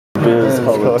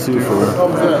called a twofer.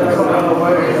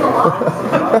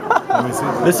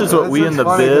 This is what we in the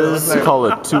biz call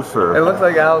a twofer. It looks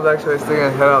like Al's actually sticking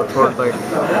his head out towards like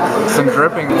some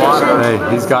dripping water. Hey,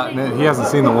 he's gotten it. He hasn't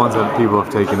seen the ones that people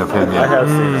have taken of him yet. I have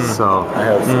seen it. So I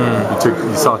have seen it.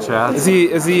 You saw Chad? Is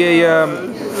he a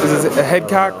head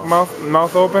cock,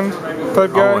 mouth open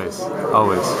type guy?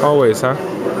 Always, huh?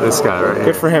 This guy right here.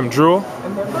 Good for him. Drool?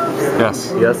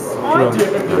 Yes. Yes. Drool.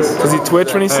 Yes. Does he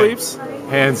twitch when he sleeps?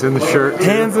 Hands in the shirt.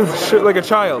 Hands in the shirt like a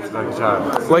child. Like a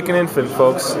child. Like an infant,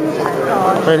 folks.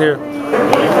 Right here.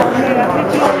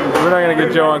 We're not gonna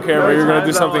get Joe on camera. You're gonna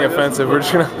do something offensive.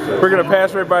 We're gonna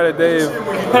pass right by to Dave.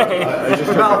 Hey,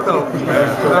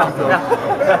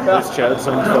 This Chad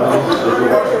sounds funny.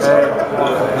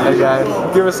 Hey guys,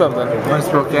 give us something. we're in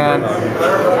Spokane,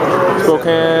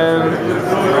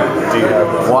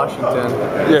 Washington.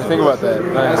 Yeah, think about that.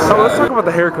 Nice. So let's talk about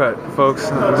the haircut, folks.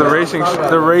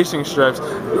 The racing stripes.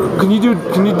 Can you do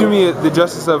me the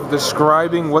justice of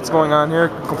describing what's going on here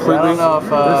completely? I don't know if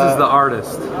This is the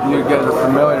artist. you guys are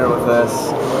familiar with this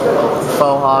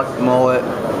faux hawk mullet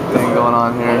thing going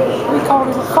on here. We got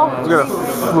a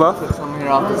fluff. Some here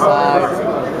off the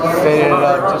sides, faded it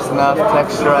up just enough,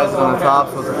 texturized it on the top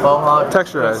so it's a faux hawk.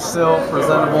 Texturized. It's still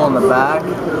presentable in the back.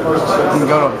 You can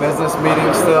go to a business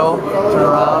meeting still, turn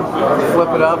around, flip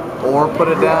it up, or put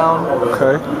it down.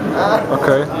 Okay.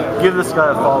 Okay. Give this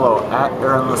guy a follow at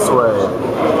Aaron Lasway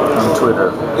on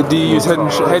Twitter. Do you use Head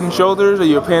and Shoulders? Are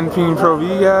you a Pantene Pro V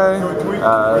guy?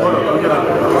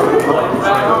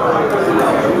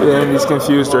 And he's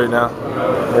confused right now.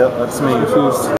 Yep, that's me. Confused.